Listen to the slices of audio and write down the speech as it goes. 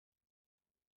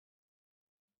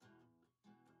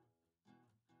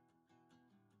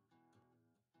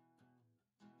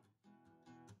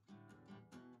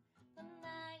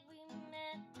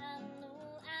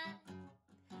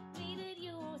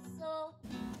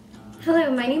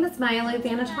Hello, my name is Mayalou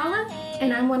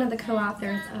and I'm one of the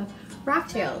co-authors of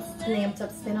Rocktails, an amped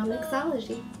up spin on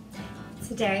mixology.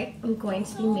 Today, I'm going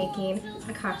to be making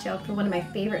a cocktail for one of my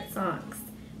favorite songs,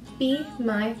 Be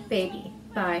My Baby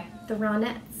by the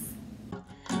Ronnettes.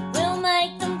 We'll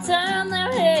make them turn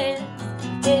their heads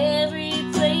every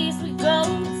place we go,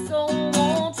 so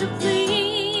won't you please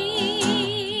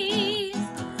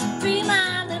be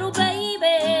my little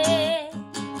baby?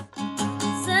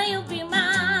 Say you'll be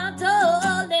my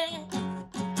darling,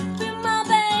 be my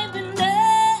baby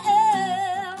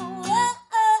now. Oh,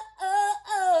 oh,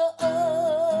 oh, oh.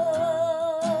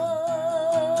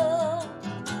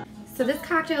 So this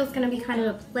cocktail is going to be kind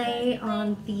of a play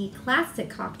on the classic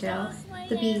cocktail,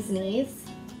 the bee's knees,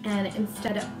 and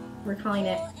instead of, we're calling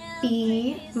it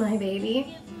Be My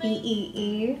Baby,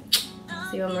 B-E-E.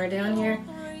 See what we're doing here?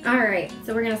 Alright,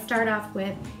 so we're going to start off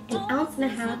with 1.5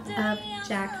 ounces of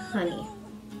Jack honey.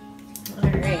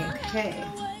 Alright, okay.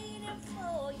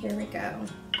 Here we go.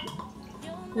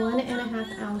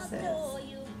 1.5 ounces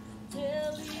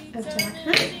of Jack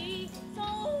honey.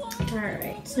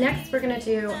 Alright, next we're going to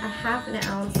do 1/2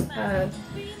 ounce of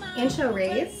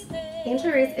anchovies.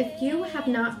 Anchovies, if you have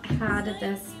not had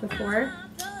this before,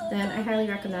 then I highly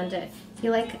recommend it. If you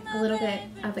like a little bit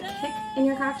of a kick in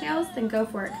your cocktails, then go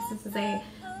for it, because this is a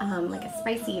like a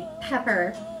spicy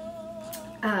pepper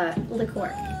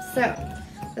liqueur. So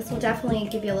this will definitely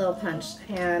give you a little punch,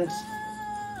 and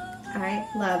I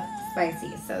love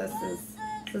spicy, so this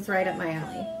is right up my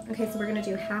alley. Okay, so we're gonna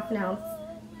do 1/2 ounce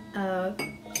of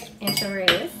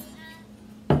anchovies,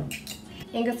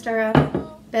 Angostura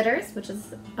bitters, which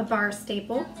is a bar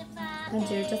staple, and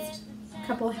do just a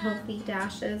couple healthy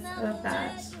dashes of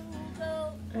that.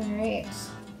 Alright,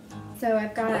 so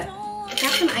I've got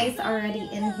some ice already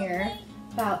in here,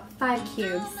 about 5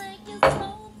 cubes.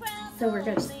 So we're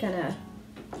just gonna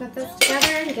put this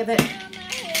together and give it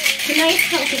a nice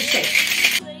healthy shake.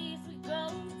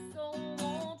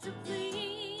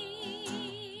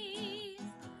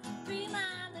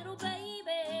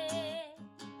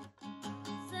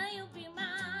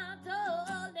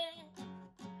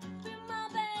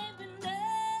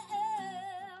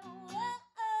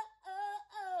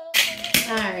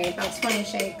 Alright, about 20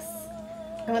 shakes.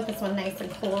 I want this one nice and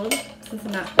cold since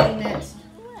I'm not putting it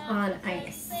on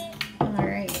ice.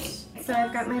 Alright, so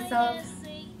I've got myself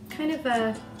kind of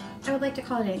a, I would like to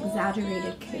call it an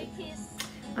exaggerated coupe.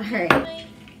 Alright,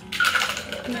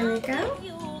 there we go.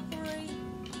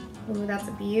 Ooh, that's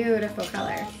a beautiful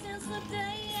color.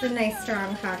 It's a nice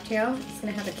strong cocktail. It's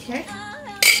going to have a kick.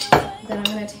 Then I'm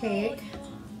going to take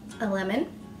a lemon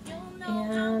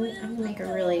and I'm going to make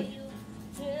a really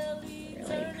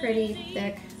pretty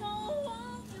thick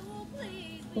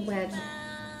wedge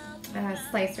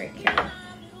slice right here.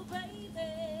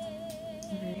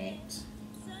 Alright.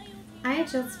 I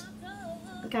just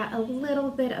got a little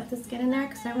bit of the skin in there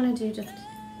because I want to do just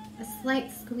a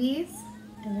slight squeeze,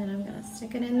 and then I'm going to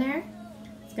stick it in there.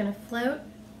 It's going to float,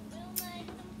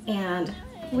 and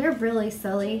we're really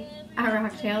silly at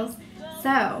Rocktails,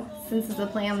 so since it's a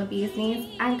play on the bee's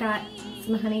knees, I've got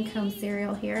some honeycomb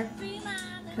cereal here,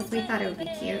 because we thought it would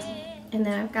be cute. And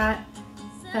then I've got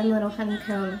some little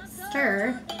honeycomb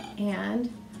stir, and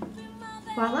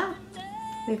voila!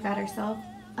 We've got ourselves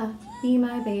a Be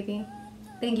My Baby.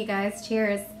 Thank you guys.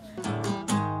 Cheers.